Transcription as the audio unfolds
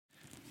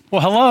Well,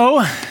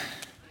 hello.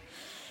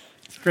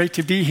 It's great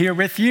to be here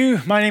with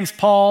you. My name's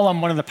Paul. I'm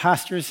one of the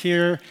pastors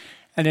here,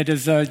 and it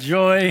is a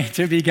joy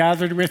to be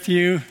gathered with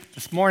you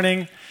this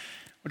morning.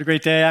 What a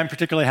great day. I'm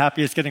particularly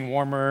happy it's getting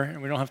warmer,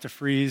 and we don't have to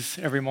freeze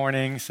every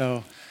morning,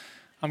 so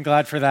I'm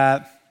glad for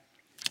that.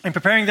 In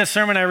preparing this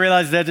sermon, I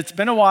realized that it's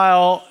been a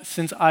while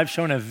since I've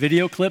shown a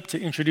video clip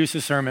to introduce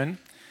a sermon,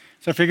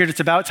 so I figured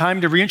it's about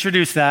time to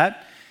reintroduce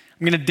that.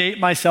 I'm going to date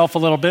myself a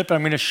little bit, but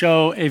I'm going to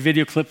show a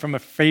video clip from a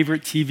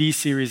favorite TV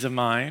series of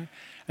mine.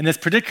 And this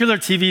particular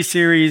TV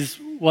series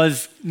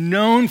was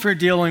known for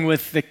dealing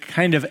with the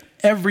kind of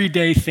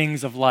everyday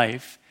things of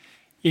life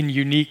in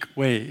unique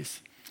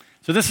ways.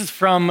 So this is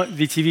from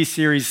the TV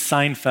series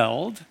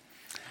Seinfeld,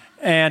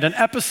 and an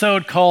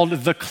episode called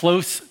The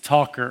Close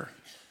Talker.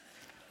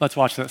 Let's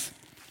watch this.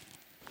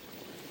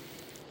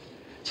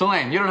 So,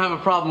 Elaine, you don't have a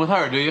problem with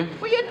her, do you?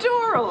 We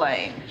adore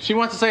Elaine. She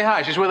wants to say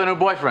hi. She's with her new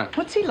boyfriend.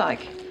 What's he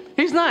like?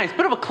 He's nice,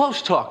 bit of a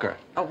close talker.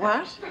 A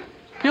what?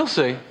 You'll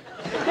see.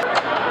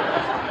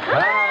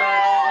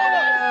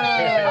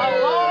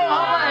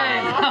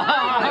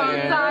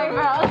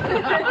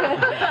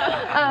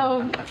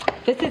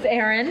 This is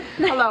Erin.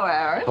 Hello,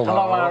 Erin.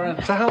 Hello, Aaron.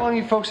 So how long are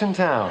you folks in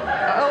town? 3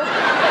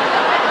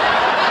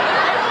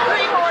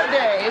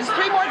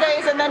 more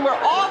days, and then we're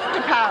off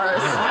to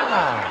Paris.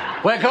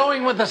 We're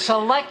going with the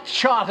select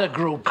charter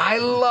group. I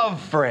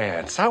love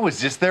France. I was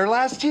just there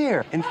last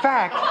year. In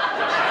fact,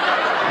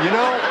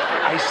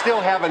 I still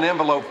have an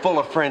envelope full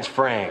of French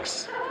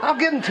francs. I'll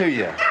give them to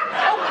you.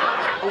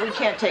 Oh, we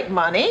can't take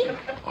money.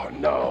 Oh,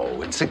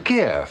 no, it's a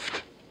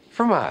gift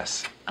from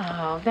us.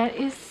 Oh, that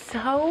is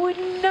so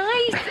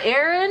nice,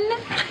 Erin.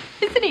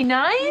 Isn't he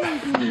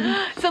nice?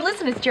 So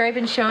listen, has Jerry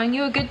been showing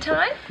you a good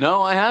time?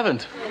 No, I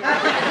haven't.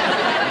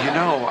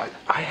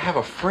 I have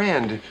a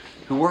friend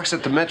who works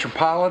at the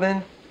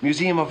Metropolitan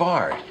Museum of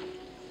Art.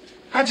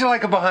 How'd you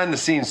like a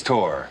behind-the-scenes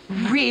tour?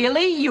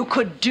 Really? You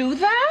could do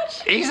that?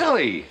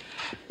 Easily.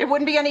 It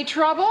wouldn't be any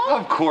trouble?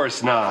 Of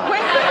course not. When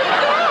could we go?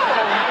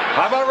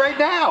 How about right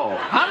now?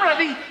 I'm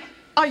ready.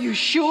 Are you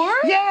sure?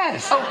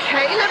 Yes.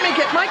 Okay, let me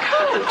get my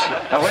coat.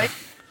 Oh, wait.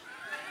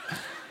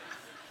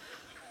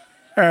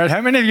 All right,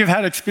 how many of you have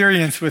had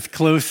experience with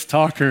close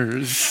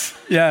talkers?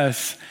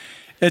 Yes.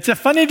 It's a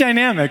funny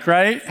dynamic,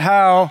 right?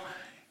 How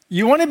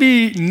you want to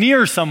be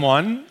near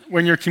someone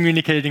when you're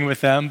communicating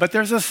with them, but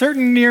there's a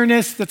certain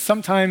nearness that's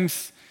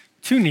sometimes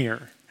too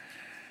near.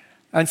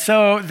 And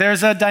so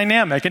there's a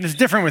dynamic, and it's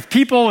different with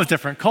people, with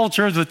different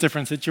cultures, with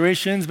different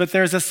situations, but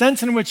there's a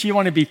sense in which you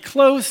want to be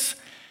close,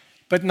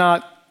 but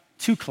not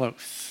too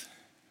close.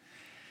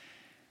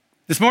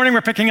 This morning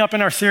we're picking up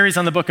in our series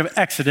on the book of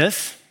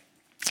Exodus.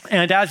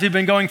 And as we've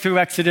been going through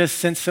Exodus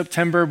since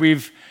September,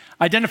 we've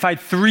identified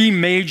 3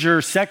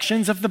 major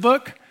sections of the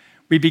book.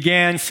 We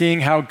began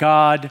seeing how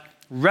God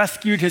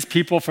rescued his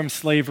people from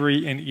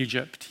slavery in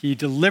Egypt. He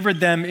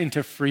delivered them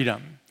into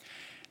freedom.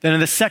 Then in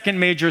the second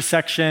major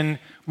section,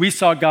 we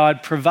saw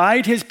God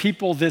provide his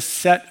people this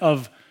set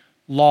of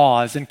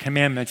laws and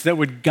commandments that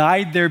would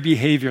guide their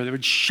behavior, that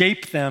would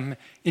shape them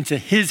into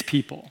his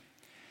people.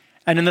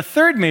 And in the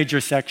third major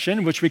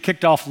section, which we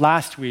kicked off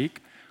last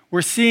week,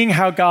 we're seeing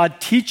how God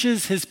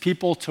teaches his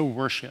people to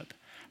worship,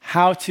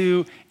 how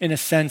to, in a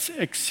sense,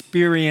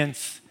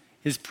 experience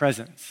his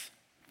presence.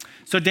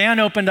 So Dan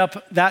opened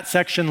up that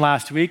section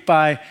last week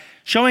by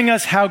showing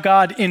us how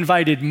God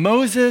invited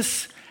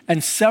Moses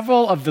and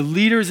several of the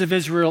leaders of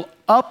Israel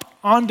up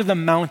onto the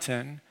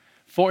mountain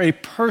for a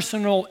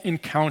personal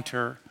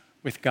encounter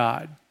with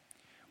God.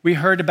 We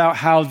heard about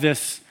how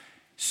this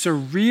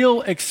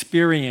surreal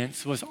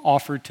experience was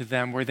offered to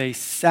them where they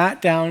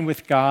sat down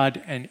with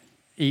God and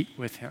ate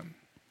with him.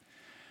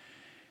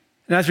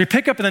 And as we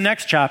pick up in the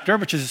next chapter,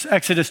 which is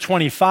Exodus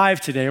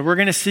 25 today, we're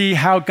going to see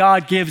how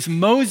God gives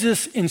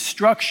Moses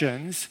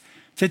instructions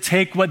to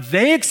take what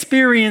they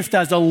experienced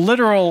as a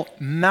literal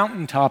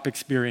mountaintop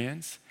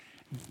experience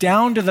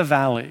down to the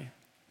valley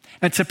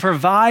and to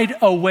provide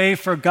a way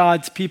for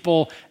God's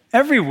people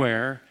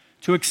everywhere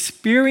to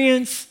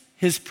experience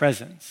his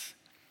presence.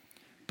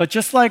 But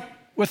just like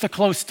with a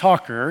close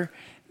talker,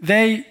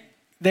 they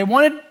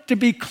wanted to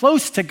be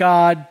close to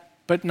God,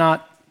 but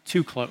not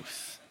too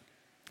close.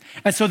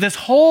 And so this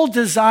whole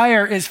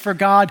desire is for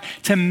God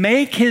to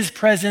make his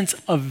presence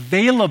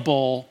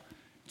available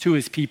to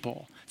his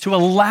people, to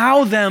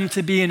allow them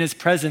to be in his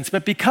presence.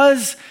 But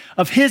because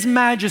of his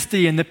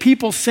majesty and the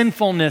people's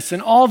sinfulness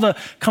and all the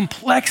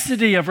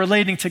complexity of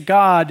relating to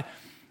God,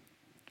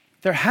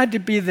 there had to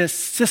be this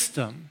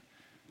system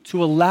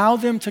to allow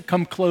them to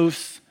come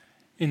close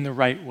in the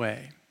right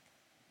way.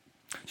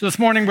 So this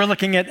morning we're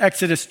looking at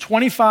Exodus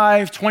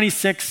 25,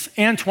 26,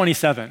 and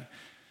 27.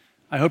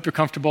 I hope you're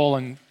comfortable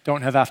and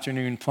don't have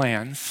afternoon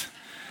plans.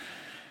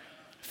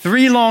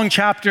 3 long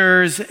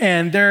chapters,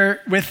 and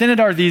within it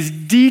are these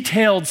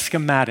detailed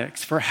schematics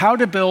for how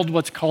to build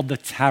what's called the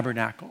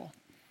tabernacle,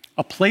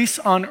 a place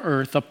on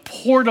earth, a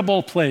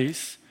portable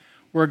place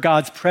where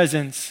God's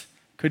presence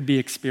could be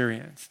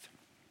experienced.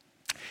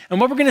 And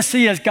what we're going to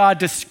see as God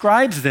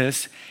describes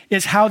this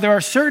is how there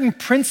are certain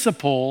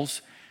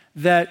principles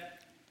that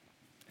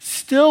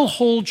still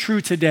hold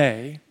true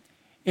today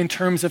in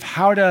terms of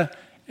how to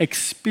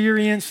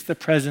experience the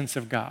presence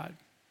of God.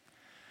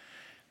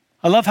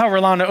 I love how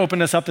Rolanda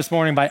opened us up this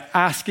morning by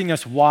asking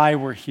us why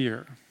we're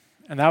here.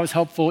 And that was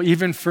helpful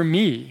even for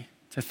me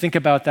to think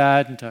about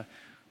that and to,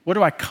 what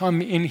do I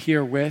come in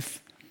here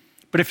with?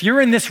 But if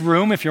you're in this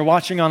room, if you're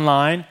watching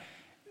online,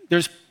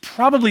 there's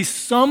probably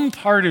some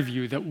part of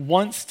you that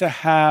wants to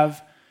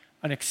have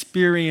an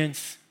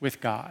experience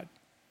with God.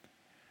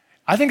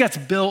 I think that's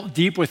built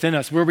deep within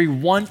us, where we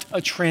want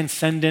a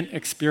transcendent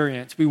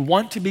experience. We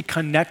want to be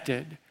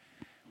connected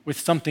with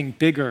something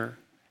bigger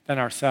than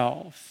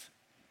ourselves.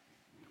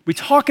 We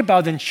talk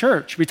about in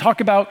church, we talk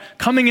about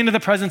coming into the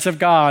presence of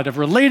God, of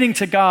relating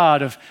to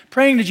God, of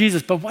praying to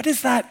Jesus, but what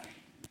does that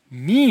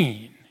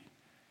mean?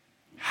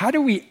 How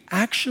do we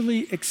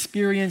actually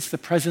experience the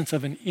presence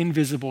of an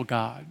invisible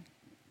God?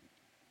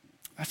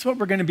 That's what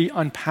we're going to be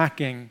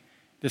unpacking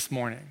this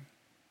morning.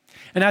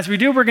 And as we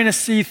do, we're going to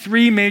see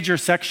three major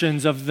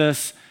sections of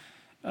this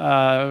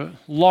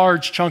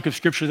large chunk of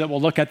scripture that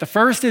we'll look at. The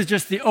first is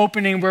just the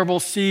opening, where we'll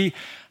see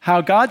how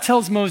God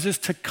tells Moses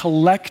to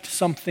collect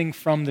something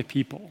from the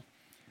people.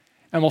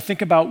 And we'll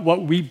think about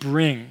what we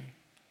bring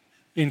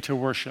into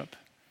worship.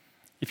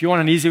 If you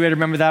want an easy way to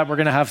remember that, we're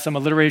going to have some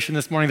alliteration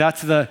this morning.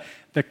 That's the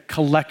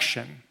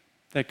collection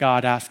that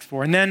God asks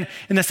for. And then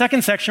in the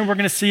second section, we're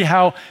going to see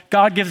how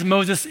God gives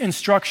Moses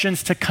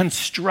instructions to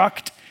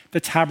construct the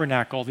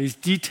tabernacle, these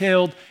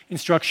detailed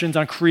instructions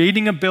on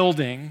creating a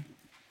building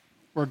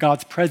where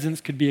God's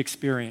presence could be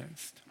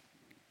experienced.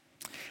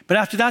 But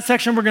after that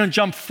section, we're going to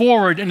jump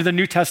forward into the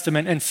New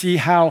Testament and see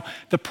how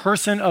the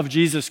person of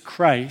Jesus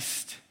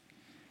Christ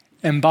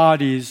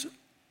embodies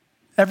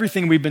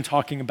everything we've been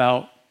talking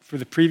about for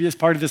the previous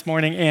part of this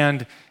morning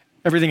and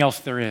everything else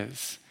there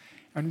is,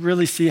 and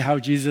really see how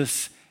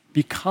Jesus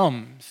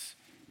becomes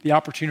the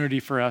opportunity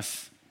for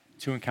us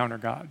to encounter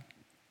God.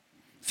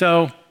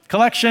 So,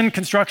 collection,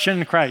 construction,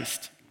 and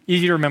Christ.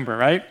 Easy to remember,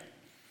 right?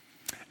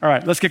 All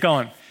right, let's get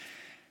going.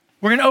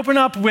 We're going to open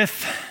up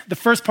with the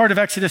first part of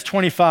Exodus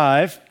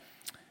 25.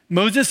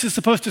 Moses is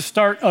supposed to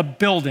start a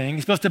building.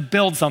 He's supposed to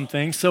build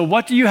something. So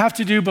what do you have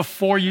to do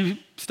before you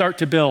start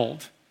to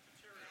build?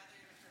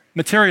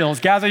 Materials.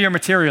 Gather your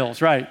materials,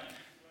 right.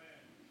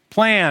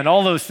 Plan,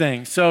 all those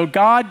things. So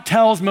God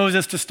tells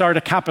Moses to start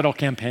a capital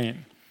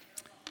campaign.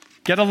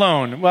 Get a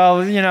loan.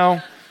 Well, you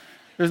know,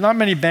 there's not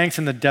many banks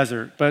in the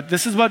desert, but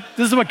this is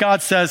what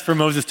God says for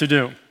Moses to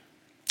do.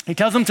 He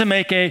tells him to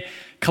make a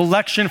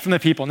collection from the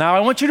people. Now, I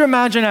want you to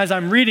imagine, as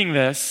I'm reading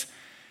this,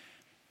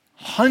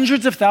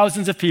 hundreds of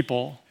thousands of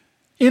people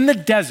in the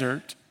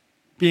desert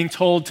being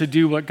told to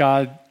do what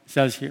God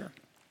says here.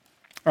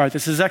 All right,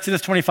 this is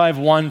Exodus 25,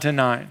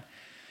 1-9.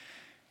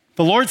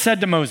 The Lord said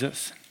to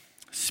Moses,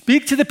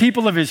 "Speak to the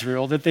people of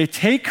Israel that they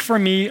take for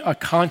me a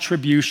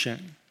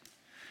contribution.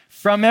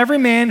 From every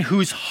man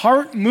whose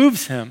heart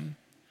moves him,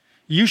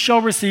 you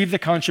shall receive the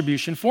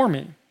contribution for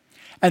me.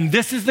 And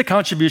this is the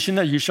contribution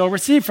that you shall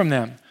receive from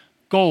them: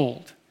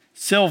 gold,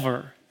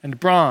 silver, and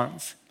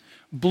bronze,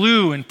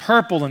 blue and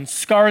purple and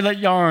scarlet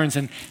yarns,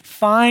 and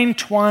fine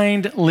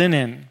twined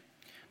linen,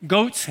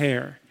 goat's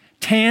hair,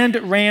 tanned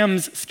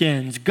ram's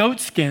skins, goat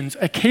skins,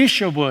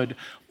 acacia wood,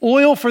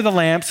 oil for the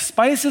lamps,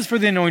 spices for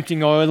the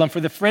anointing oil and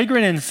for the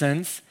fragrant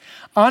incense,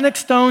 onyx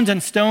stones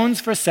and stones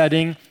for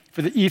setting,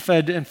 for the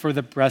ephod and for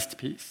the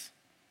breastpiece.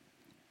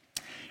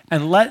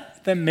 And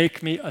let them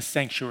make me a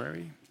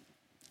sanctuary,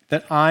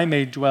 that I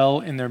may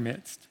dwell in their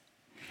midst.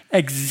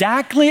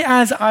 Exactly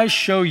as I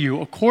show you,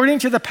 according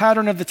to the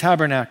pattern of the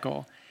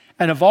tabernacle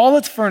and of all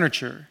its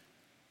furniture,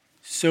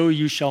 so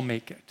you shall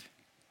make it."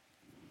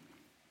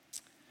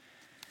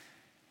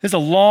 There's a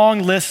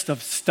long list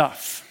of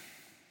stuff.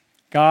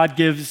 God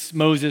gives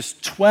Moses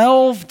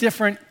 12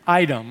 different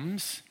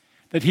items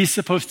that he's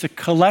supposed to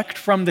collect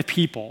from the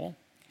people.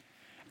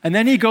 And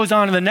then he goes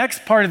on in the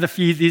next part of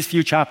these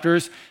few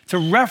chapters to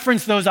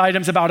reference those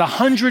items about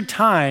 100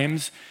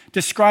 times,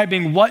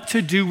 describing what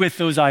to do with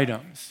those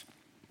items.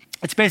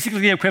 It's basically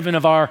the equivalent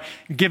of our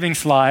giving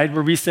slide,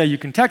 where we say you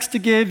can text to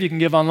give, you can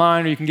give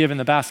online, or you can give in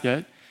the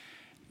basket.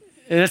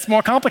 It's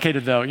more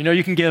complicated, though. You know,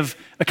 you can give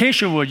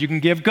acacia wood, you can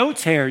give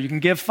goat's hair, you can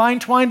give fine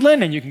twined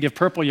linen, you can give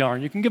purple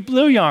yarn, you can give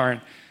blue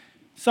yarn.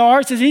 So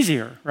ours is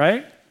easier,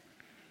 right?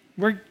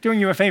 We're doing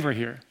you a favor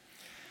here.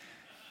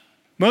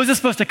 Moses is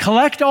supposed to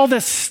collect all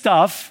this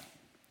stuff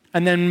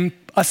and then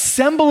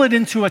assemble it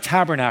into a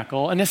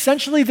tabernacle. And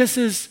essentially, this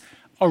is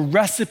a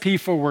recipe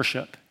for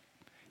worship.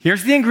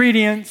 Here's the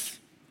ingredients,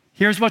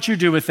 here's what you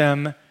do with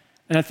them,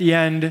 and at the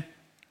end,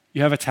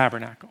 you have a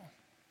tabernacle.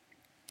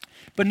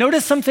 But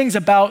notice some things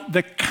about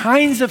the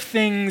kinds of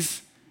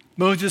things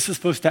Moses is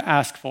supposed to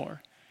ask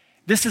for.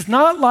 This is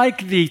not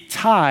like the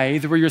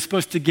tithe, where you're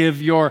supposed to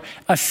give your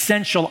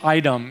essential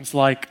items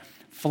like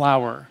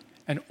flour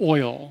and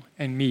oil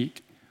and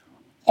meat.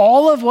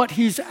 All of what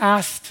he's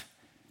asked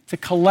to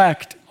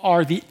collect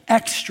are the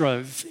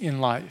extras in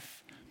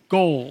life: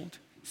 gold,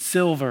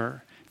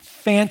 silver,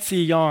 fancy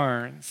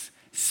yarns,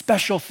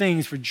 special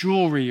things for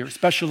jewelry or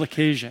special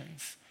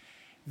occasions.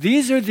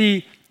 These are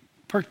the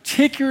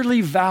particularly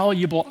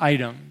valuable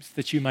items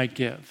that you might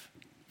give.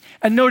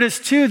 And notice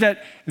too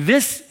that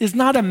this is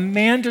not a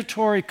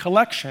mandatory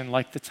collection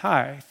like the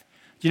tithe.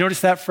 Do you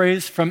notice that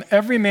phrase? From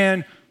every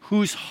man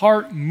whose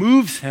heart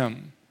moves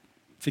him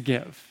to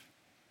give.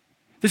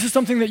 This is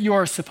something that you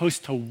are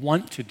supposed to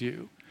want to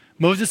do.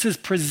 Moses is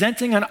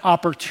presenting an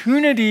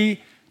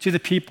opportunity to the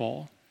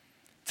people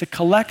to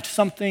collect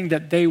something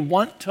that they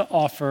want to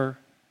offer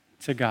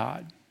to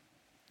God.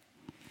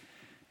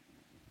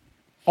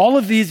 All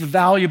of these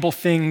valuable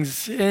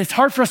things, it's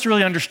hard for us to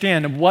really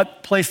understand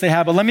what place they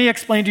have, but let me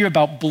explain to you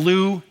about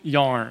blue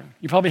yarn.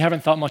 You probably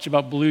haven't thought much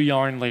about blue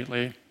yarn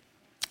lately,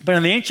 but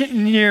in the ancient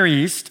Near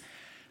East,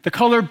 the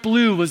color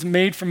blue was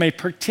made from a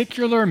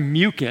particular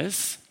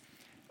mucus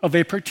of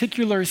a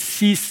particular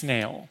sea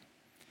snail.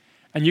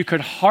 And you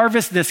could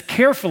harvest this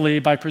carefully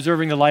by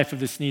preserving the life of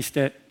the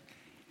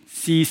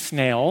sea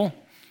snail,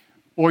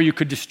 or you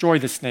could destroy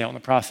the snail in the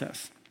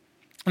process.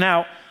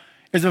 Now,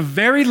 it's a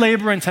very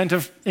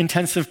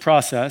labor-intensive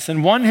process,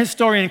 and one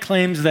historian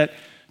claims that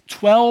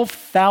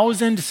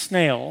 12,000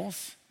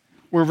 snails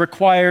were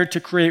required to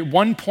create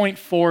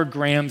 1.4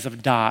 grams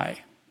of dye.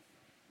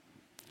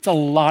 It's a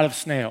lot of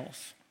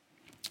snails.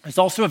 It's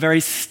also a very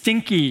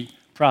stinky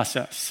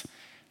process.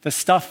 The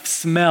stuff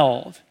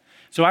smelled.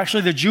 So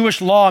actually, the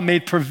Jewish law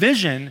made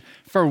provision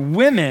for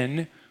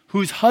women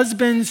whose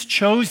husbands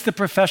chose the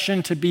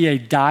profession to be a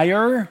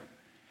dyer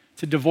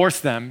to divorce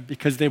them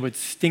because they would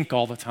stink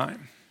all the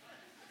time.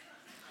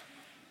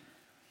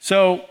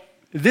 So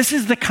this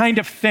is the kind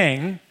of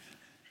thing,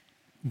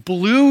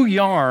 blue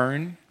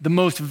yarn, the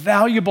most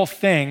valuable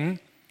thing,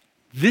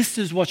 this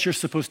is what you're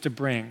supposed to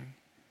bring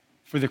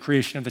for the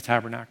creation of the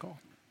tabernacle.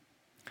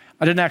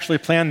 I didn't actually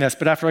plan this,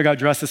 but after I got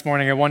dressed this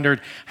morning, I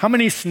wondered how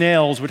many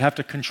snails would have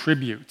to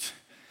contribute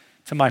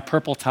to my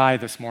purple tie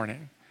this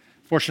morning.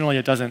 Fortunately,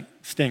 it doesn't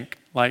stink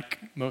like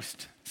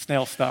most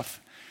snail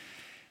stuff.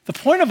 The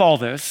point of all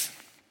this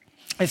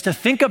is to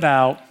think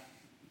about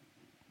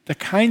the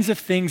kinds of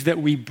things that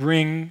we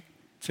bring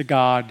to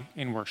God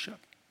in worship.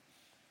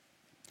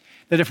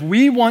 That if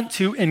we want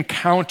to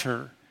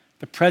encounter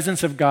the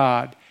presence of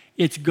God,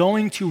 it's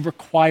going to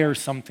require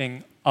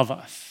something of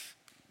us.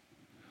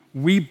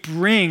 We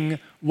bring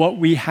what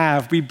we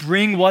have, we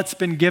bring what's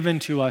been given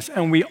to us,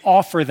 and we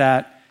offer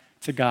that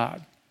to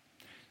God.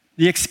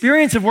 The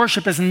experience of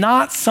worship is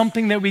not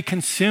something that we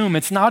consume.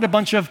 It's not a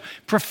bunch of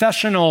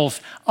professionals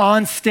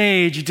on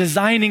stage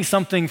designing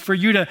something for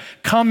you to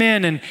come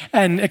in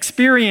and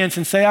experience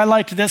and say, I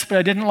liked this, but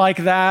I didn't like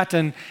that,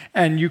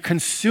 and you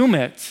consume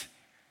it.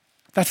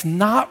 That's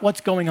not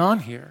what's going on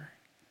here.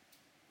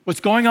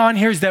 What's going on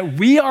here is that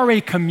we are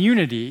a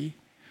community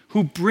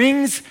who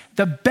brings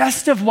the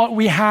best of what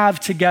we have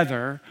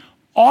together,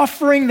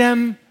 offering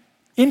them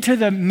into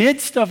the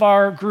midst of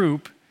our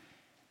group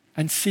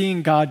and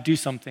seeing God do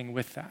something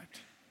with that.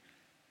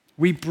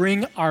 We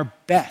bring our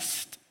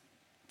best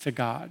to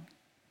God.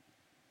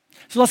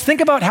 So let's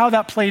think about how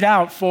that played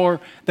out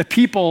for the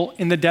people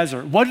in the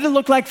desert. What did it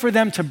look like for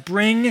them to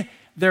bring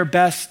their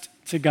best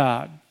to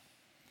God?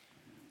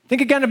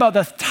 Think again about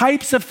the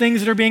types of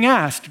things that are being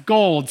asked: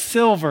 gold,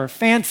 silver,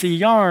 fancy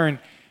yarn.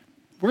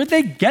 Where'd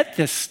they get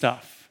this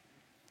stuff?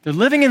 They're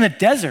living in the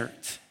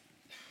desert.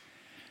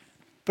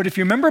 But if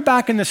you remember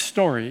back in the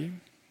story,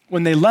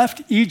 when they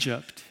left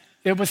Egypt,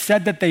 it was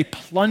said that they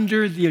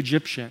plundered the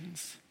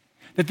Egyptians,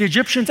 that the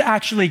Egyptians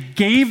actually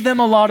gave them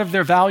a lot of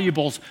their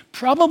valuables,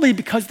 probably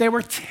because they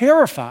were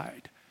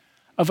terrified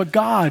of a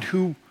God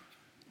who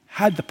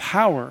had the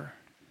power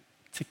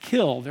to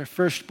kill their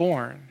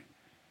firstborn.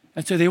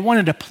 And so they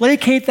wanted to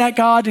placate that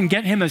God and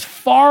get him as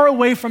far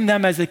away from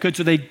them as they could.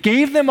 So they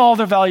gave them all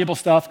their valuable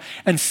stuff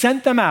and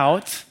sent them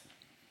out.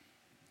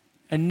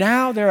 And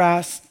now they're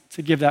asked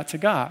to give that to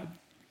God.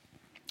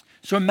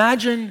 So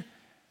imagine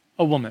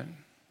a woman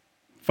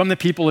from the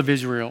people of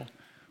Israel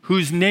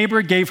whose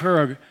neighbor gave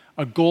her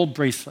a gold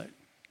bracelet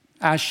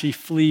as she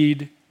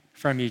fled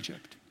from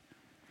Egypt.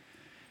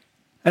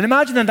 And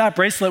imagine that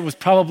bracelet was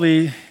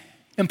probably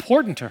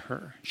important to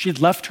her. She'd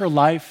left her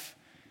life.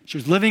 She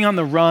was living on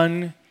the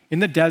run in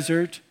the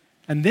desert,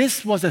 and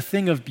this was a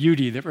thing of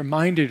beauty that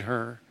reminded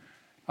her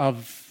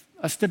of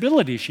a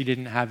stability she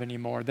didn't have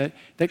anymore, that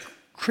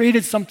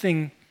created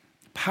something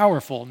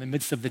powerful in the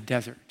midst of the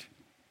desert.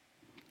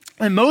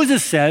 And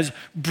Moses says,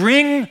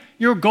 bring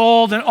your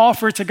gold and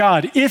offer it to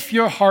God if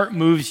your heart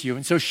moves you.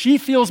 And so she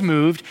feels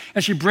moved,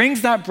 and she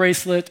brings that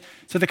bracelet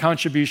to the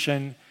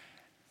contribution,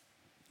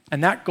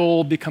 and that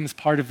gold becomes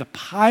part of the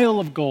pile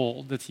of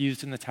gold that's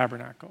used in the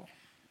tabernacle.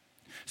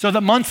 So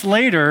that months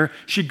later,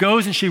 she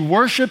goes and she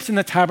worships in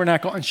the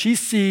tabernacle, and she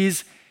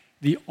sees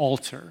the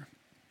altar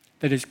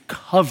that is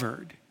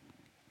covered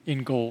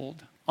in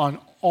gold on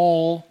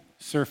all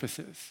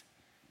surfaces.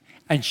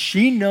 And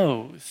she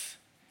knows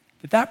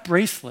that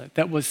bracelet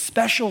that was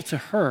special to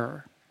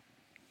her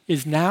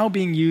is now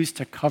being used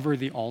to cover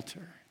the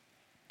altar.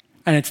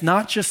 And it's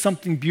not just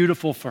something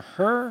beautiful for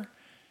her,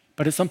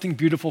 but it's something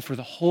beautiful for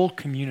the whole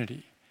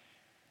community.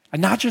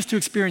 And not just to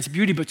experience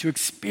beauty, but to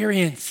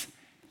experience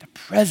the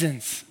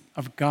presence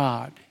of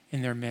God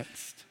in their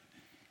midst.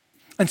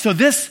 And so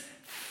this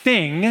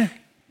thing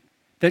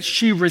that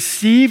she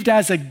received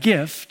as a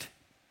gift,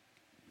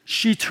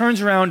 she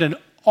turns around and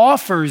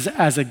offers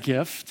as a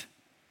gift,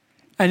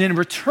 and in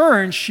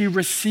return, she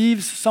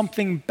receives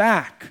something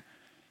back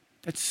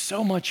that's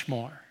so much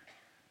more,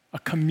 a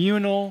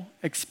communal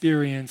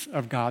experience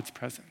of God's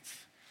presence.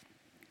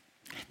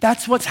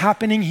 That's what's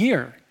happening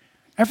here.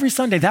 Every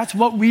Sunday, that's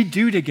what we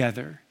do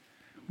together.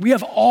 We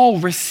have all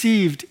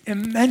received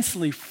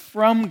immensely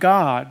from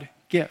God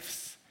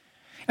gifts.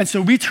 And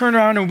so we turn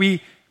around and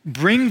we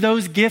bring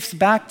those gifts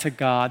back to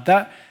God.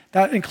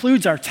 That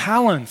includes our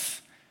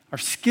talents, our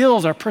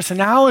skills, our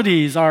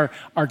personalities, our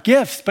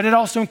gifts, but it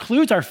also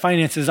includes our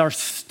finances, our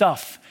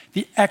stuff,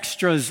 the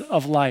extras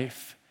of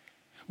life.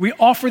 We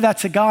offer that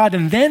to God,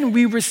 and then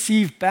we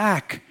receive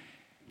back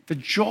the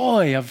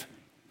joy of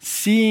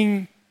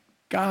seeing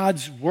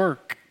God's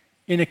work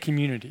in a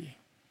community,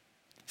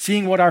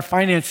 seeing what our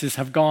finances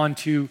have gone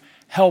to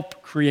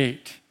help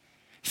create,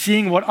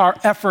 seeing what our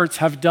efforts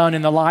have done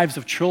in the lives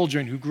of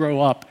children who grow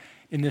up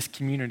in this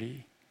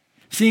community,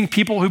 seeing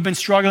people who've been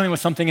struggling with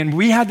something and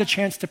we had the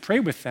chance to pray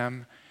with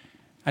them,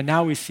 and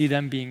now we see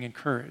them being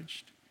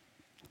encouraged.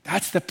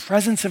 That's the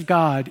presence of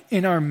God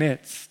in our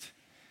midst.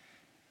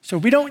 So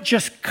we don't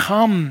just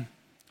come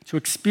to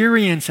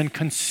experience and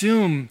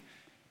consume,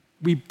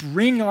 we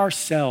bring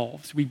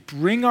ourselves, we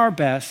bring our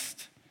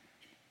best,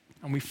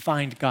 and we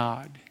find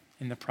God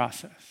in the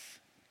process.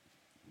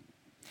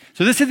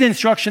 So this is the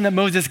instruction that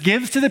Moses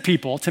gives to the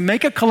people to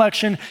make a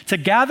collection, to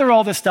gather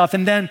all this stuff,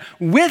 and then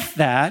with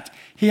that,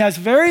 he has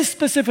very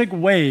specific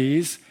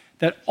ways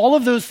that all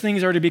of those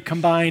things are to be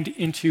combined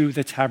into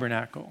the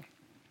tabernacle.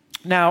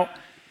 Now,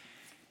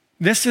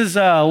 this is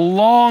a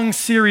long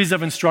series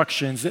of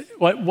instructions.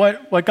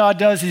 What God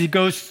does is he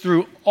goes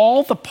through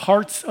all the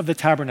parts of the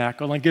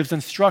tabernacle and gives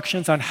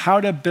instructions on how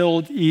to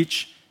build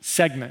each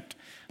segment.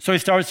 So he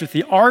starts with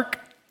the ark,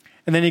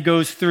 and then he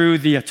goes through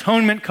the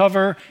atonement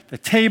cover, the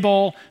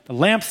table, the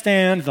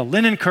lampstand, the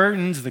linen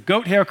curtains, the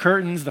goat hair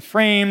curtains, the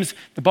frames,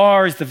 the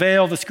bars, the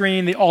veil, the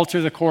screen, the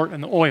altar, the court,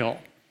 and the oil.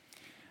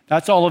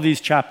 That's all of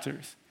these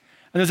chapters.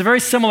 And there's a very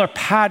similar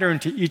pattern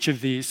to each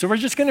of these. So we're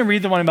just going to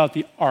read the one about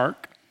the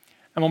ark,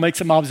 and we'll make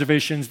some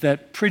observations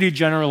that pretty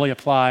generally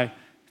apply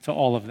to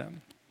all of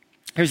them.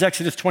 Here's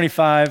Exodus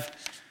 25.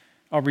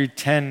 I'll read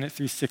 10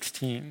 through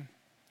 16.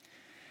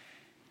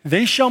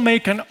 They shall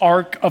make an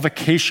ark of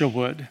acacia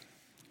wood.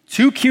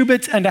 2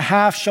 cubits and a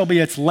half shall be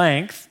its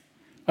length,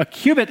 1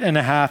 cubit and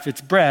a half its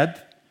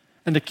breadth,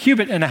 and 1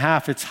 cubit and a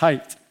half its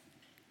height.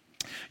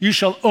 You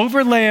shall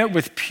overlay it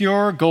with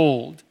pure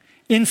gold.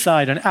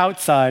 Inside and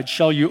outside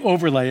shall you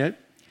overlay it,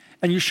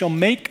 and you shall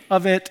make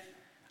of it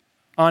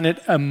on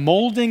it a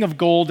molding of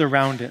gold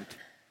around it.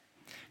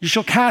 You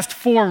shall cast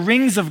 4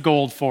 rings of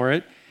gold for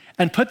it,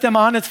 and put them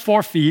on its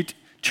 4 feet,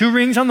 2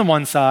 rings on the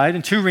one side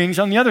and 2 rings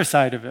on the other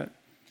side of it.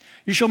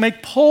 You shall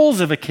make poles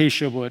of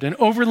acacia wood and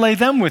overlay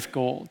them with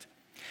gold.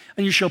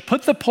 And you shall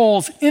put the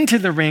poles into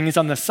the rings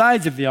on the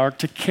sides of the ark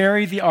to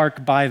carry the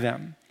ark by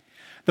them.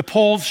 The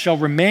poles shall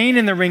remain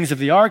in the rings of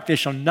the ark, they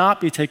shall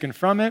not be taken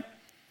from it.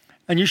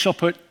 And you shall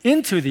put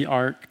into the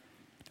ark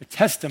the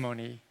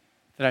testimony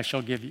that I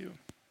shall give you.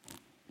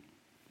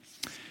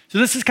 So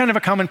this is kind of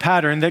a common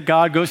pattern that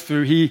God goes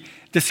through. He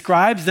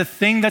describes the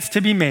thing that's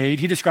to be made.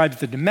 He describes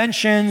the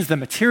dimensions, the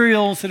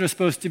materials that are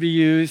supposed to be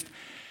used,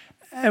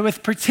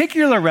 with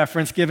particular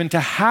reference given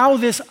to how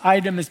this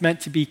item is meant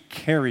to be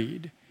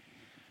carried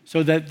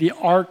so that the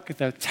ark,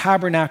 the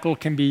tabernacle,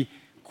 can be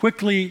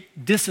quickly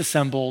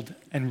disassembled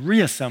and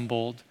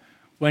reassembled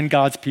when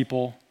God's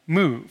people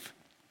move.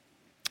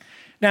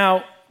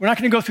 Now, we're not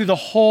going to go through the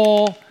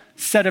whole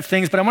set of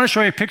things, but I want to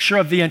show you a picture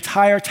of the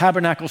entire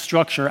tabernacle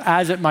structure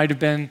as it might have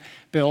been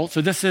built.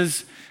 So this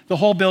is the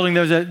whole building.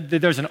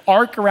 There's an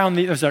ark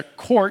there's a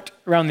court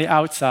around the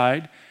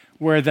outside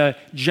where the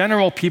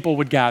general people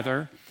would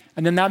gather.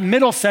 And then that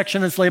middle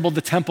section that's labeled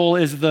the temple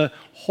is the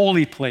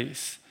holy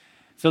place.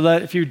 So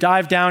that if you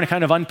dive down and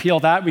kind of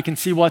unpeel that, we can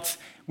see what's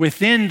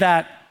within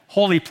that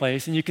holy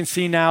place. And you can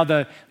see now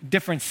the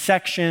different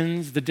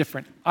sections, the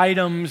different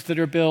items that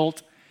are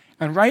built.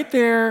 And right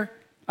there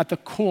at the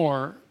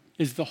core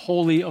is the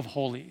Holy of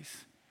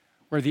Holies,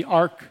 where the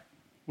ark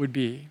would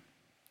be.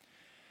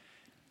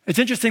 It's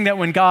interesting that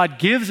when God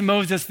gives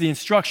Moses the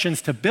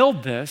instructions to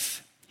build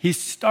this, he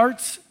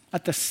starts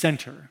at the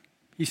center.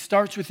 He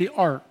starts with the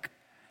ark.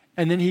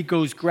 And then he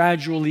goes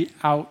gradually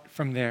out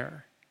from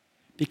there.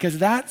 Because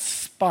that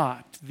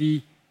spot,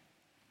 the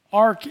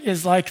ark,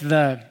 is like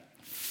the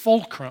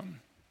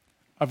fulcrum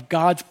of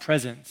God's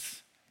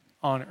presence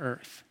on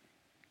earth.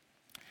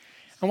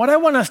 And what I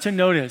want us to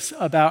notice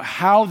about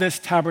how this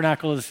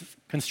tabernacle is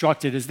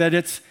constructed is that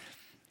it's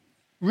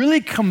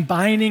really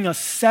combining a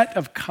set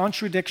of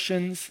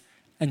contradictions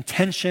and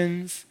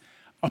tensions,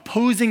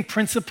 opposing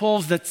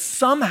principles that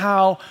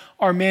somehow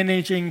are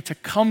managing to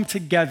come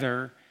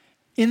together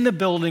in the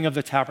building of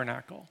the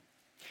tabernacle.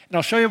 And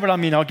I'll show you what I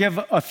mean. I'll give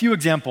a few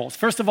examples.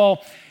 First of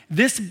all,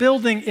 this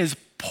building is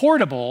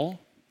portable,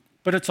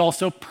 but it's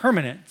also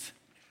permanent.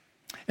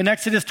 In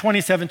Exodus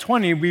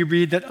 27:20, we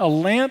read that a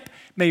lamp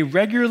may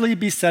regularly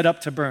be set up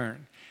to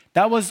burn.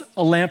 That was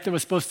a lamp that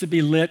was supposed to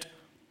be lit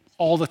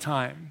all the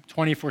time,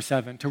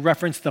 24/7, to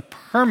reference the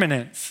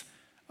permanence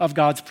of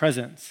God's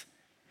presence.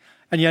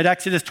 And yet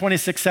Exodus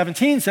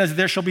 26:17 says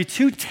there shall be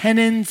 2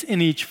 tenons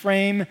in each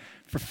frame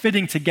for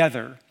fitting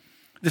together.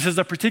 This is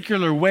a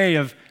particular way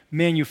of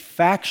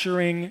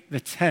manufacturing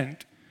the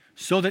tent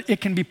so that it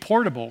can be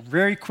portable,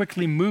 very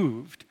quickly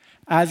moved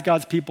as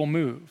God's people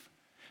move.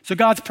 So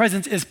God's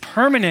presence is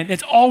permanent.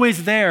 It's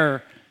always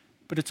there,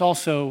 but it's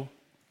also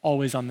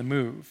always on the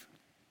move.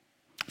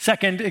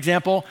 Second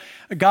example,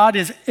 God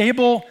is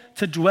able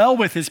to dwell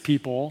with his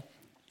people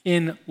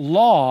in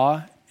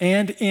law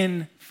and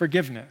in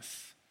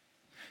forgiveness.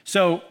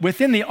 So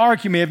within the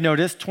ark, you may have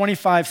noticed,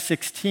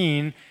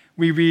 25:16,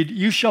 we read,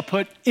 you shall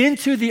put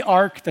into the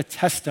ark the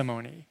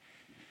testimony.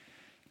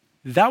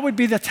 That would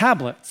be the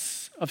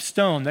tablets of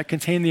stone that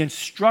contain the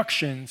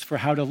instructions for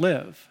how to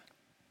live.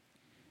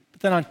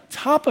 But then on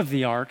top of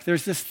the ark,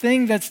 there's this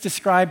thing that's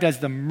described as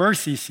the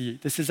mercy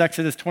seat. This is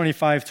Exodus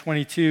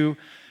 25:22.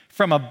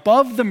 From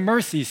above the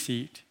mercy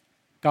seat,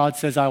 God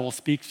says, I will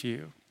speak to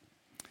you.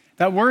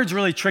 That word's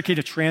really tricky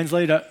to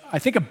translate. I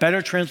think a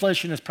better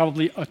translation is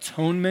probably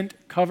atonement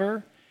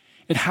cover.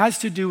 It has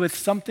to do with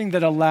something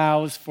that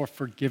allows for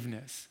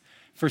forgiveness,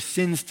 for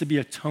sins to be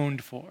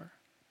atoned for.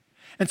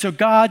 And so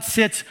God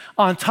sits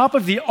on top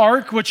of the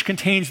ark, which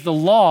contains the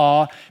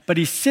law, but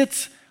he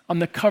sits on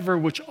the cover,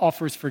 which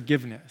offers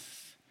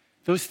forgiveness.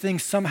 Those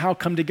things somehow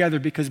come together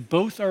because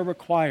both are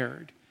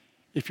required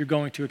if you're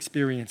going to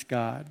experience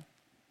God.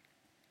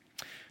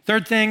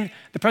 Third thing,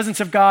 the presence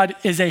of God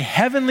is a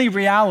heavenly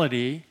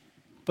reality,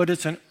 but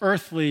it's an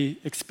earthly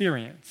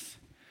experience.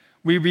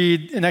 We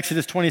read in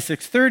Exodus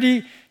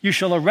 26:30, you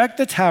shall erect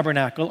the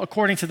tabernacle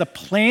according to the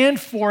plan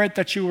for it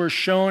that you were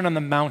shown on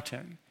the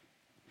mountain.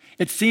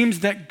 It seems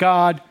that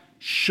God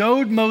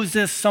showed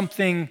Moses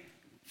something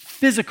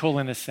physical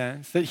in a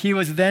sense, that he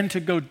was then to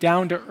go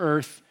down to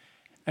earth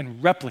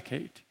and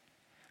replicate.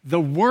 The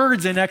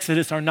words in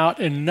Exodus are not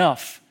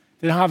enough.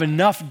 They don't have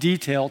enough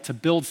detail to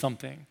build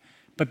something.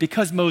 But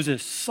because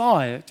Moses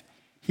saw it,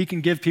 he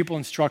can give people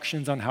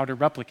instructions on how to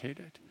replicate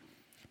it.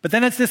 But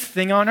then it's this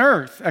thing on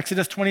earth.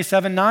 Exodus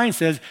 27:9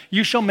 says,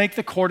 you shall make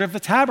the court of the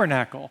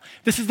tabernacle.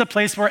 This is the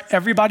place where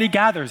everybody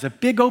gathers, a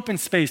big open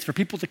space for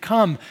people to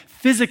come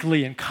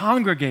physically and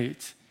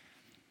congregate.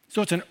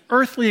 So it's an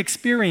earthly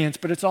experience,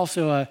 but it's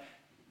also a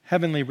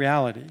heavenly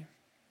reality.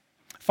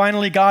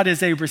 Finally, God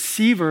is a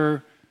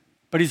receiver,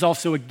 but he's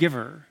also a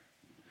giver.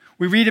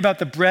 We read about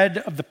the bread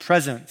of the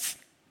presence.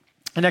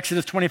 In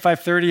Exodus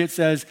 25:30, it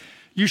says,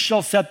 you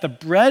shall set the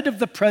bread of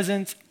the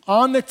presence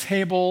on the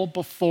table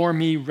before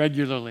me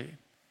regularly.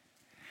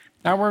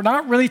 Now, we're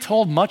not really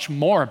told much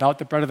more about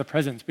the bread of the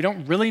presence. We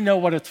don't really know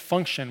what its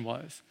function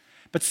was.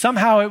 But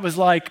somehow it was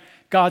like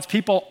God's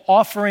people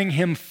offering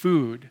him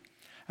food.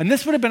 And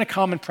this would have been a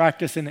common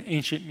practice in the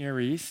ancient Near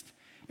East.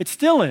 It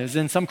still is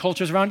in some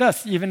cultures around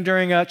us. Even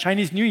during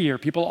Chinese New Year,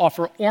 people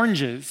offer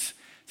oranges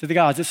to the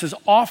gods. This is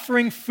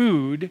offering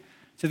food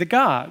to the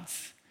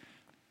gods.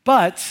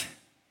 But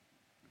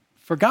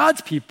for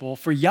God's people,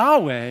 for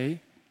Yahweh,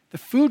 the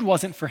food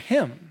wasn't for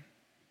him.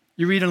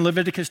 You read in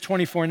Leviticus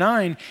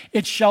 24:9,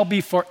 it shall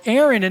be for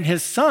Aaron and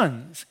his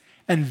sons,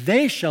 and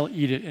they shall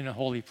eat it in a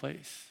holy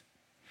place.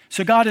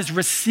 So God is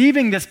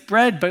receiving this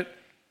bread, but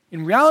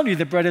in reality,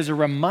 the bread is a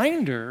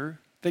reminder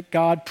that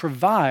God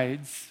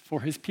provides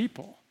for his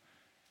people.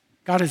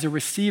 God is a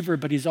receiver,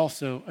 but he's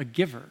also a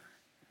giver.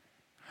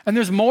 And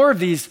there's more of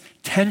these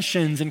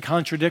tensions and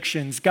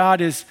contradictions. God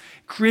is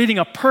creating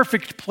a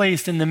perfect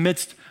place in the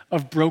midst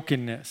of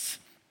brokenness.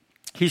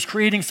 He's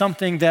creating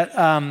something that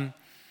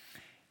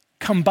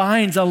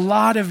combines a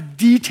lot of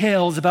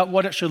details about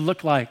what it should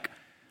look like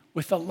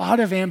with a lot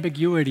of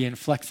ambiguity and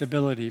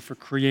flexibility for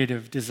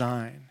creative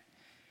design.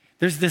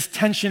 There's this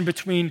tension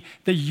between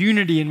the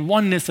unity and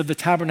oneness of the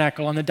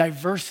tabernacle and the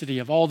diversity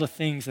of all the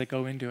things that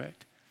go into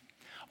it.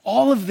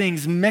 All of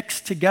things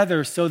mixed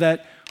together so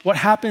that what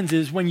happens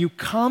is when you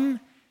come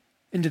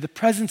into the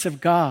presence of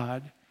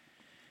God,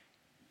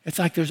 it's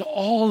like there's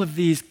all of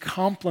these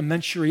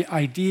complementary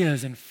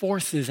ideas and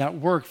forces at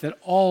work that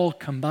all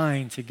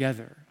combine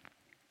together.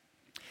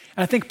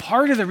 And I think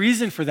part of the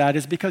reason for that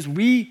is because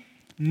we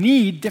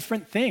need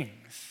different things.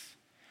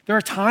 There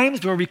are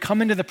times where we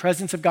come into the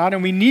presence of God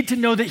and we need to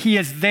know that he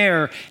is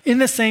there in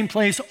the same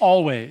place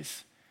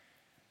always.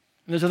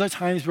 And there's other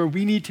times where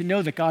we need to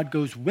know that God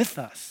goes with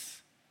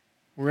us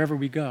wherever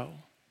we go.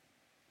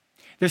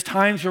 There's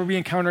times where we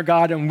encounter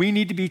God and we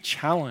need to be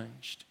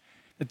challenged,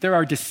 that there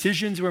are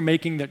decisions we're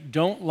making that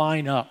don't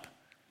line up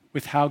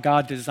with how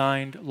God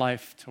designed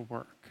life to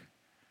work.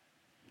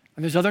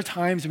 And there's other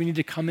times we need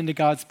to come into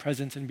God's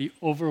presence and be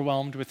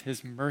overwhelmed with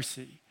his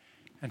mercy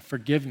and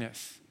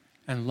forgiveness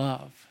and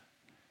love.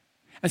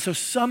 And so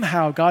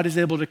somehow God is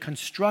able to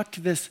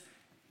construct this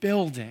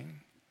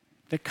building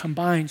that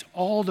combines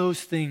all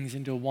those things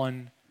into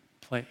one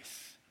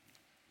place.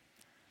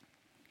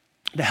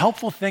 The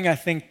helpful thing, I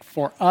think,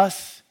 for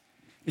us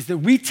is that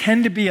we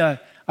tend to be a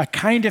a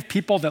kind of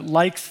people that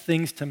likes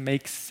things to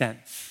make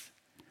sense.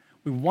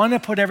 We want to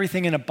put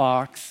everything in a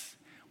box.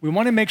 We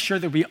want to make sure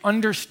that we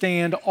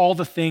understand all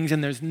the things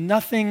and there's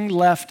nothing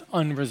left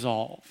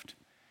unresolved.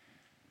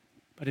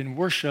 But in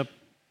worship,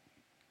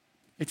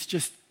 it's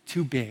just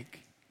too big.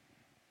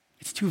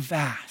 It's too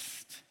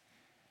vast.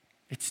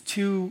 It's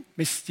too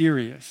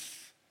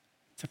mysterious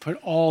to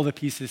put all the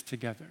pieces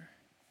together.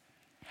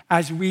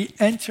 As we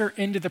enter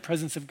into the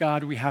presence of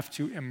God, we have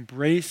to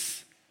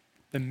embrace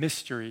the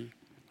mystery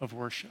of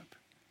worship.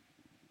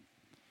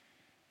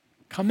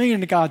 Coming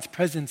into God's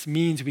presence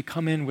means we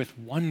come in with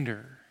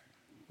wonder,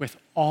 with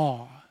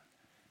awe,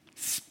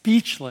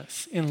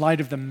 speechless in light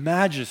of the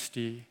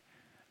majesty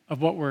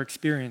of what we're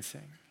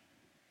experiencing.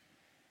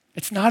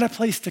 It's not a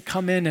place to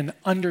come in and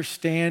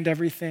understand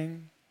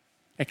everything,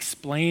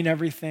 explain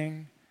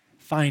everything,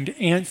 find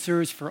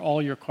answers for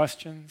all your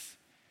questions.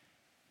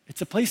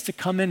 It's a place to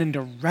come in and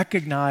to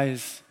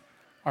recognize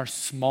our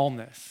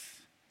smallness,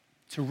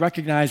 to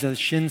recognize, as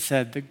Shin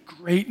said, the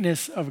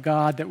greatness of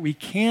God that we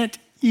can't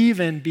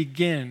even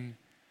begin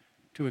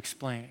to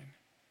explain.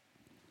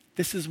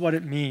 This is what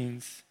it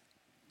means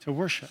to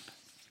worship.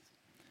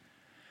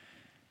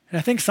 And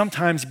I think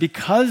sometimes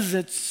because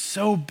it's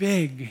so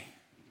big,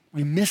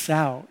 we miss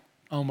out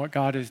on what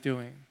God is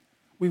doing.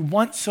 We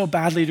want so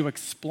badly to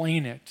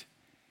explain it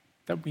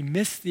that we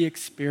miss the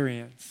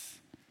experience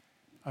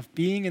of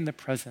being in the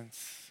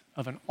presence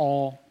of an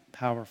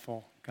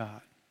all-powerful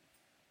God.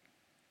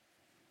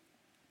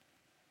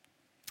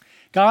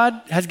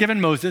 God has given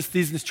Moses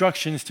these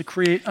instructions to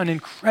create an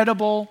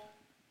incredible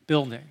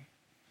building.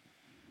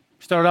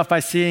 We started off by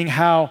seeing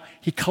how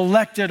he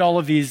collected all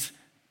of these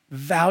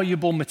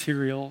valuable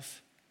materials,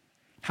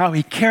 how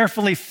he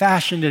carefully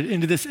fashioned it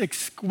into this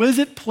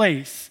exquisite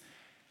place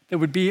that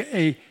would be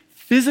a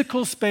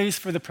physical space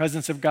for the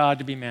presence of God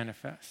to be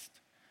manifest.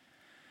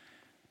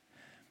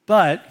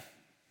 But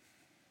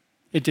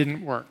it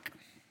didn't work.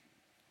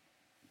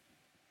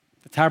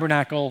 The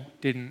tabernacle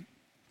didn't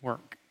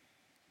work.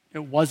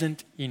 It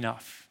wasn't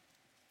enough.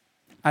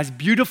 As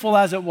beautiful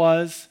as it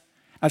was,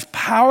 as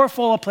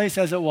powerful a place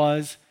as it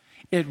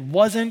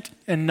wasn't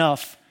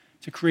enough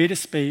to create a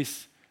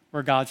space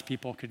where God's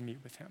people could meet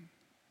with him.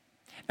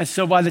 And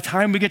so by the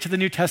time we get to the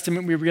New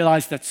Testament, we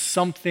realize that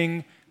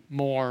something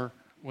more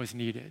was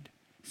needed.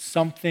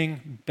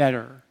 Something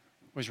better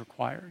was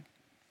required.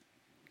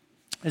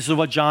 This is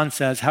what John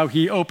says, how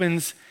he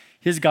opens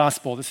his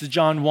gospel. This is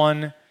John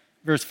 1,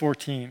 verse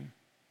 14.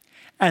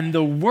 And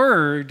the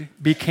Word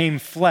became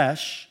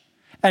flesh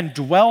and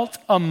dwelt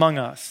among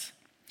us.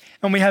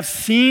 And we have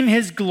seen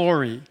his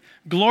glory,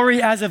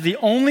 glory as of the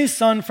only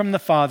Son from the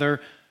Father,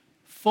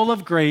 full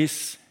of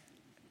grace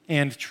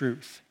and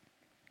truth.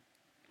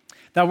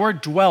 That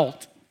word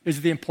dwelt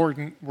is the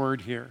important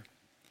word here.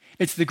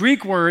 It's the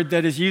Greek word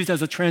that is used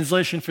as a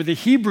translation for the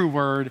Hebrew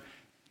word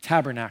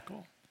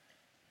tabernacle.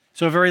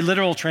 So a very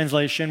literal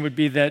translation would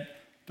be that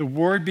the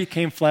Word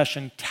became flesh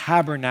and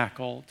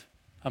tabernacled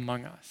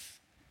among us.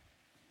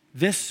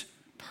 This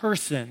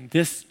person,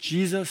 this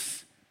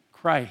Jesus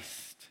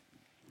Christ,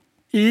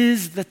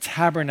 is the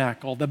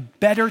tabernacle, the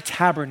better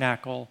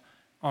tabernacle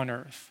on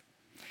earth.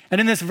 And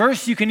in this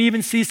verse, you can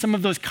even see some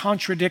of those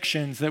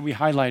contradictions that we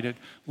highlighted,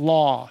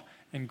 law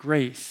and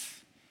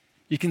grace.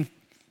 You can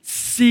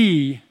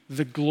see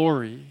the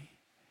glory.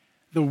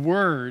 The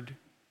Word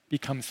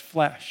becomes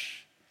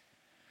flesh.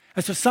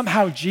 And so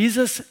somehow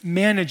Jesus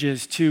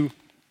manages to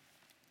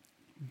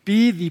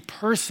be the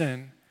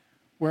person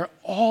where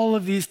all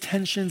of these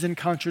tensions and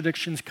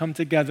contradictions come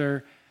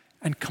together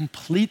and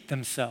complete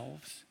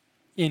themselves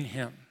in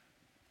him.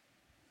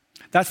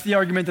 That's the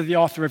argument that the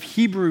author of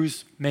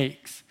Hebrews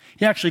makes.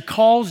 He actually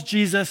calls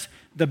Jesus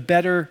the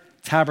better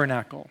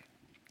tabernacle.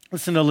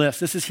 Listen to this.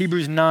 This is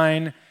Hebrews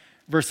 9,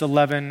 verse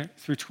 11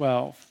 through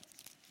 12.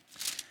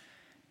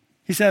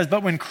 He says,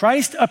 "But when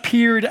Christ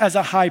appeared as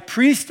a high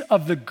priest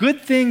of the good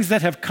things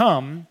that have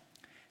come,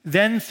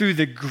 then through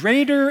the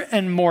greater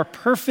and more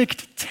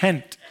perfect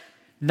tent,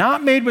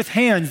 not made with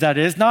hands, that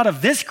is, not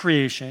of this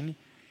creation,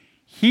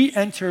 he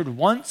entered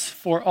once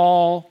for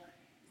all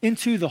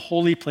into the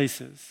holy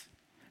places,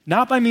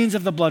 not by means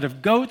of the blood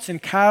of goats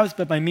and calves,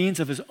 but by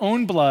means of his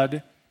own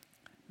blood,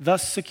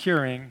 thus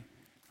securing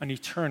an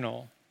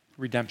eternal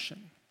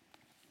redemption."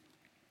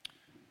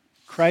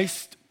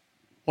 Christ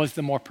was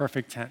the more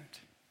perfect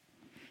tent.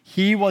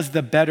 He was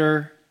the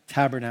better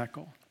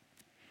tabernacle.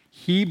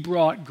 He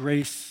brought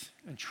grace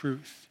and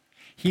truth.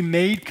 He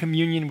made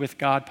communion with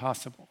God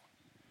possible.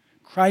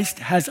 Christ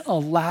has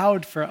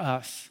allowed for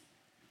us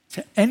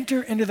to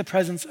enter into the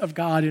presence of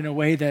God in a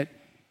way that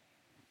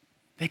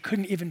they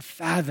couldn't even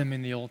fathom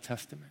in the Old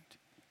Testament.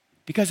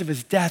 Because of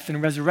his death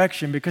and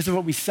resurrection, because of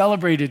what we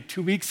celebrated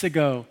 2 weeks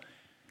ago,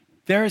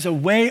 there is a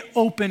way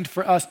opened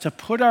for us to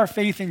put our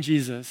faith in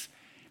Jesus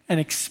and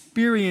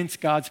experience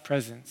God's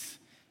presence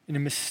in a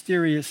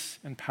mysterious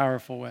and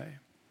powerful way.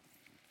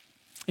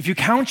 If you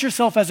count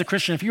yourself as a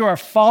Christian, if you are a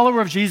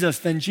follower of Jesus,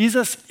 then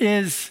Jesus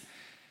is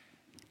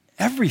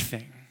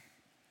everything.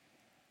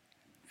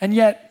 And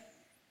yet,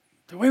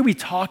 the way we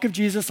talk of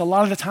Jesus, a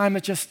lot of the time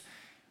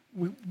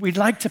we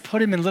like to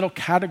put him in little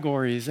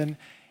categories, and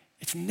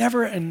it's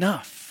never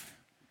enough.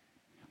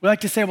 We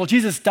like to say, well,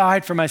 Jesus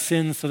died for my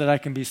sins so that I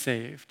can be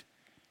saved.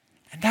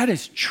 And that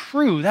is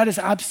true. That is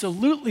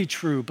absolutely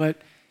true.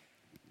 But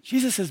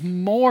Jesus is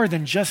more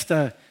than just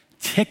a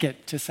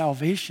ticket to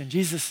salvation.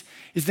 Jesus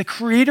is the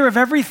creator of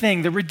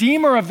everything, the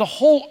redeemer of the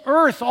whole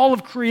earth, all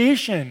of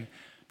creation,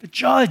 the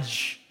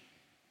judge,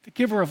 the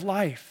giver of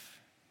life.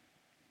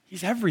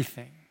 He's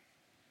everything.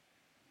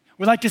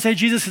 We like to say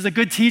Jesus is a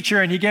good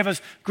teacher and he gave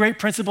us great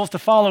principles to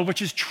follow,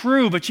 which is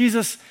true, but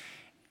Jesus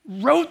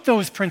wrote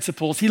those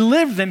principles. He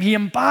lived them. He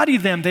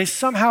embodied them. They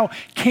somehow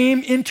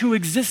came into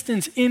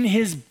existence in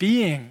his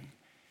being.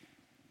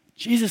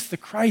 Jesus the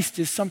Christ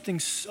is something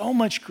so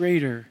much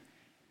greater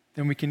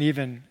than we can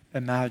even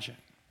imagine.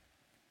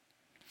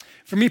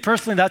 For me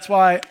personally, that's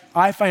why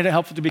I find it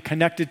helpful to be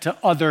connected to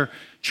other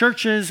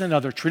churches and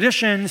other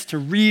traditions, to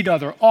read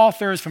other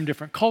authors from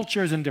different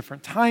cultures and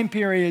different time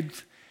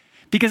periods,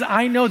 because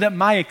I know that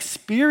my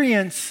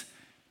experience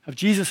of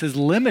Jesus is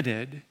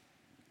limited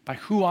by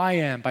who I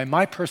am, by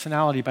my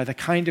personality, by the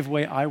kind of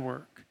way I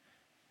work.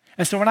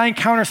 And so when I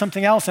encounter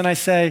something else and I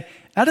say,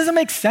 that doesn't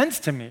make sense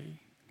to me.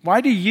 Why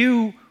do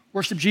you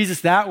worship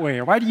Jesus that way?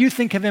 Or why do you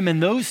think of him in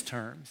those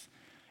terms?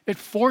 It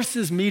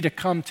forces me to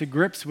come to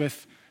grips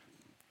with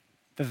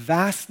the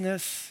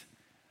vastness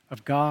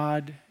of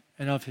God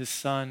and of his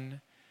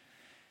Son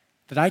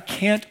that I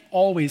can't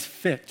always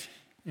fit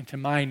into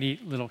my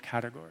neat little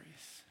categories.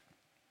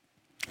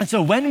 And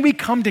so when we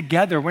come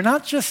together, we're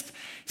not just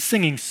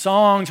singing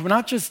songs, we're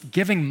not just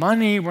giving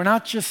money, we're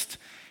not just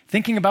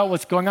thinking about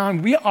what's going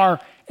on. We are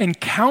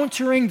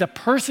encountering the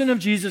person of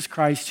Jesus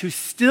Christ who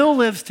still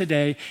lives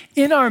today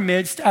in our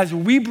midst as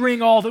we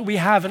bring all that we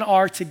have and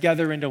are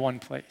together into one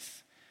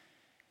place.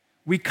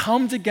 We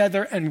come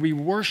together and we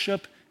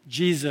worship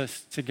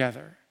Jesus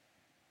together.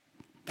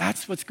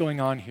 That's what's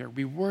going on here.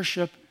 We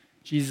worship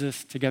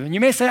Jesus together. And you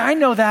may say, I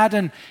know that,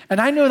 and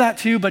I know that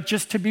too, but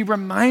just to be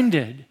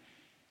reminded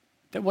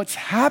that what's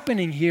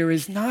happening here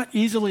is not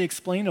easily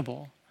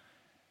explainable.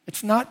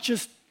 It's not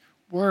just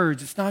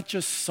words, it's not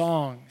just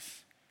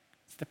songs.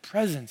 It's the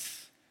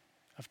presence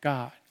of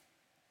God.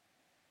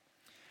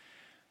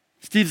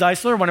 Steve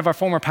Zeisler, one of our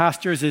former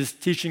pastors, is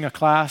teaching a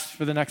class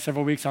for the next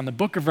several weeks on the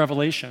book of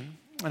Revelation,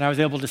 and I was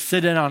able to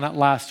sit in on it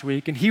last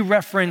week, and he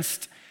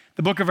referenced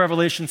the book of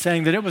Revelation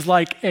saying that it was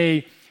like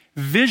a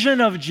vision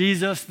of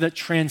Jesus that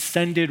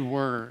transcended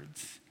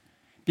words,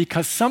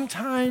 because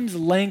sometimes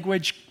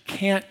language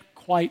can't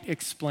quite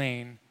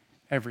explain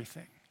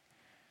everything.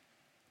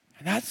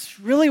 And that's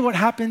really what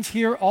happens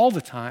here all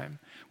the time.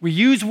 We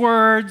use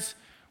words,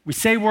 we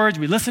say words,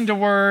 we listen to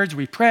words,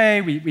 we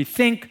pray, we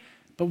think,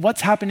 but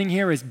what's happening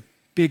here is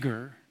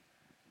bigger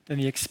than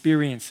the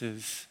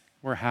experiences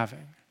we're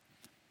having.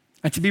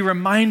 And to be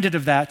reminded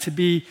of that, to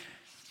be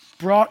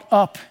brought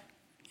up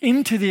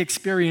into the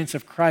experience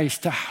of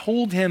Christ, to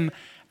hold him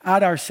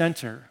at our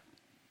center,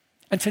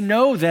 and to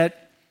know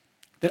that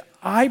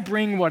I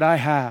bring what I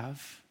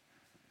have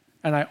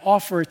and I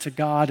offer it to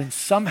God, and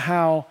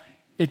somehow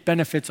it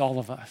benefits all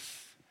of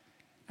us.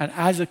 And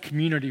as a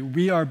community,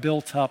 we are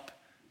built up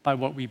by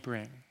what we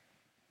bring.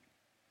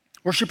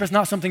 Worship is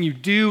not something you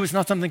do, it's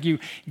not something you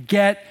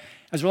get.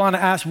 As Rolanda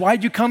asked,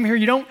 why'd you come here?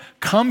 You don't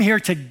come here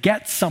to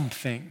get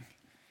something.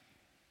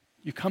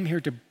 You come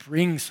here to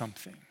bring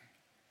something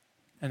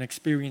and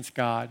experience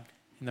God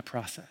in the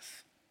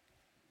process.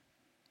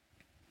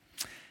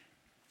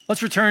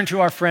 Let's return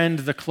to our friend,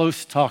 the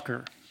close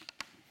talker,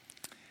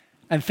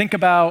 and think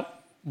about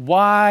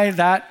why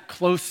that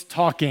close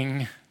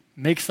talking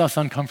makes us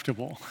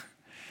uncomfortable.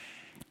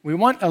 We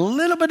want a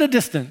little bit of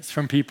distance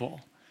from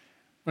people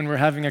when we're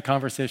having a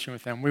conversation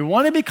with them. We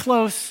want to be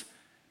close,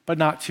 but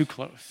not too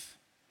close.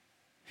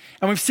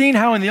 And we've seen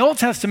how in the Old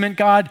Testament,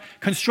 God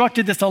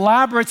constructed this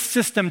elaborate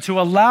system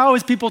to allow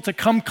his people to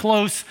come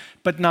close,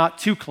 but not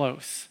too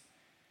close.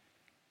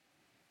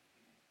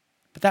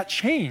 But that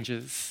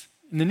changes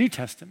in the New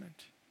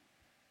Testament.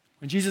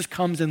 When Jesus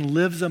comes and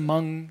lives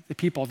among the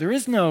people, there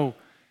is no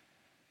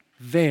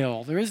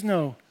veil, there is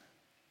no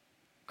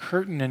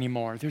curtain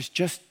anymore. There's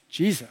just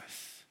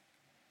Jesus.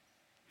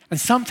 And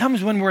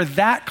sometimes when we're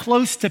that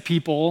close to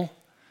people,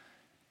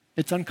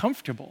 it's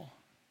uncomfortable.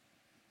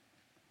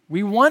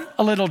 We want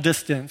a little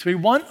distance. We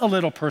want a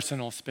little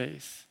personal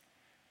space.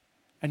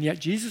 And yet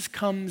Jesus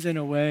comes in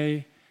a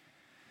way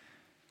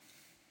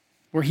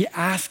where he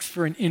asks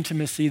for an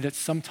intimacy that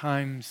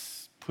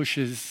sometimes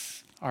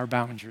pushes our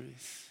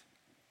boundaries.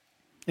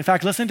 In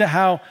fact, listen to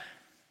how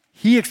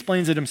he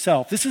explains it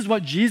himself. This is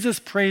what Jesus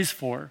prays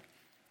for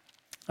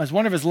as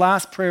one of his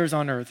last prayers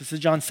on earth. This is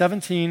John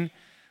 17,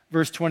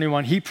 verse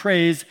 21. He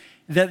prays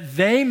that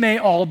they may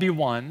all be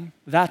one,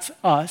 that's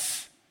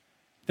us,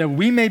 that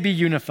we may be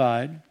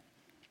unified,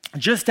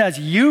 just as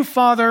you,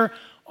 Father,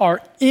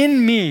 are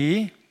in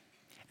me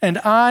and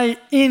I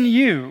in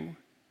you,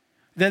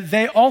 that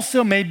they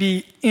also may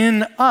be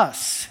in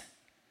us,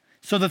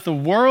 so that the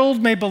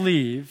world may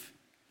believe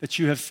that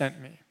you have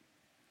sent me.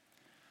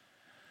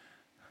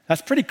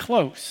 That's pretty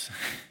close.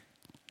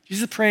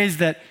 Jesus prays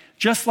that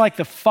just like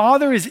the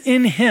Father is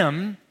in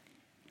him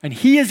And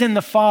he is in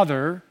the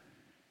Father,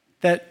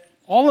 that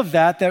all of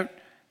that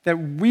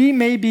we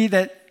may be,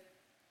 that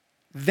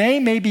they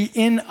may be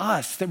in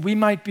us, that we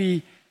might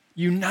be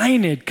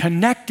united,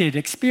 connected,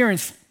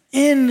 experienced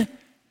in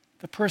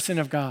the person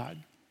of God.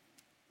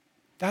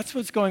 That's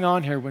what's going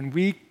on here when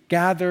we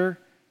gather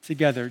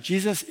together.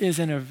 Jesus is,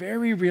 in a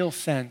very real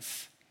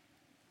sense,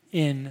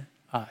 in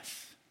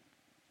us.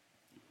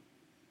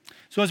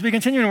 So as we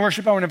continue in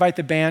worship, I want to invite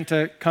the band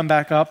to come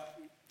back up,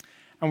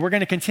 and we're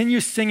going to continue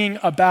singing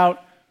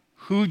about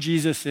who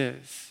Jesus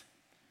is.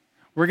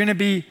 We're going to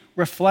be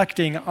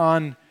reflecting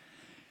on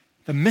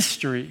the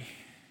mystery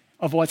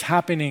of what's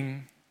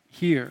happening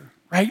here,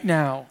 right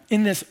now,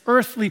 in this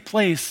earthly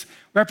place,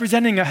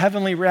 representing a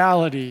heavenly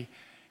reality,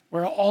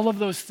 where all of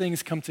those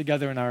things come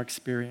together in our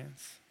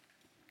experience.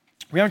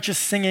 We aren't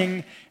just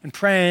singing and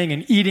praying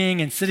and eating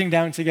and sitting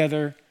down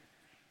together.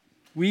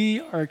 We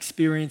are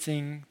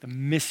experiencing the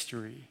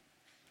mystery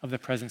of the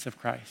presence of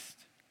Christ.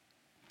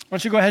 Why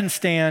don't you go ahead and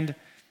stand,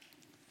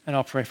 and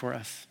I'll pray for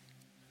us.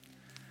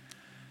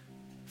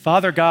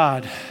 Father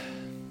God,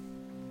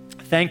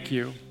 thank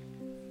you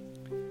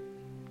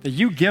that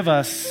you give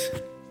us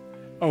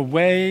a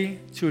way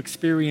to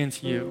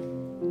experience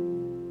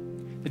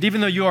you. That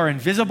even though you are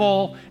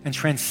invisible and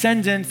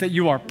transcendent, that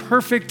you are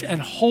perfect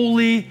and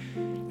holy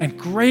and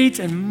great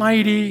and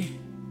mighty,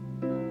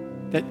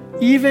 that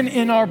even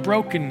in our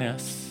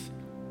brokenness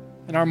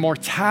and our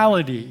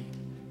mortality,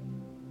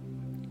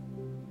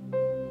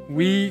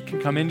 we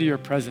can come into your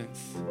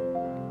presence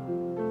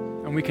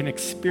and we can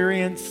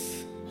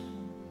experience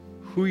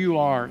who you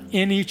are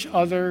in each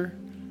other,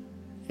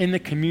 in the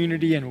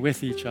community, and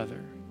with each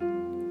other.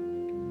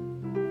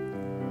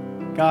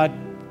 God,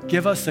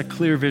 give us a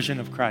clear vision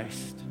of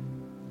Christ.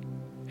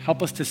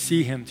 Help us to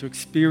see him, to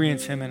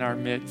experience him in our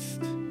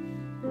midst,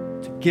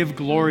 to give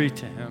glory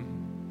to him,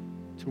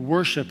 to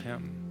worship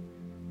him,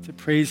 to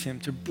praise him,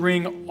 to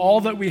bring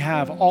all that we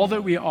have, all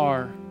that we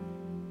are,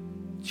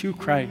 to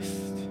Christ,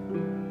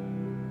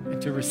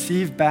 and to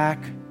receive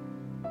back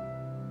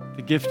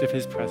the gift of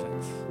his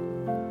presence.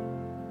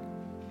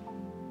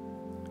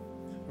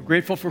 We're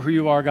grateful for who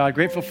you are, God,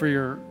 grateful for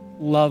your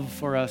love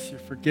for us, your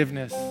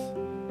forgiveness,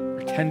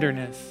 your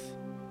tenderness.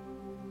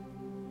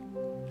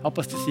 Help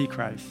us to see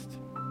Christ.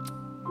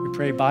 We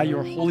pray by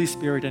your Holy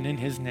Spirit and in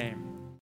his name.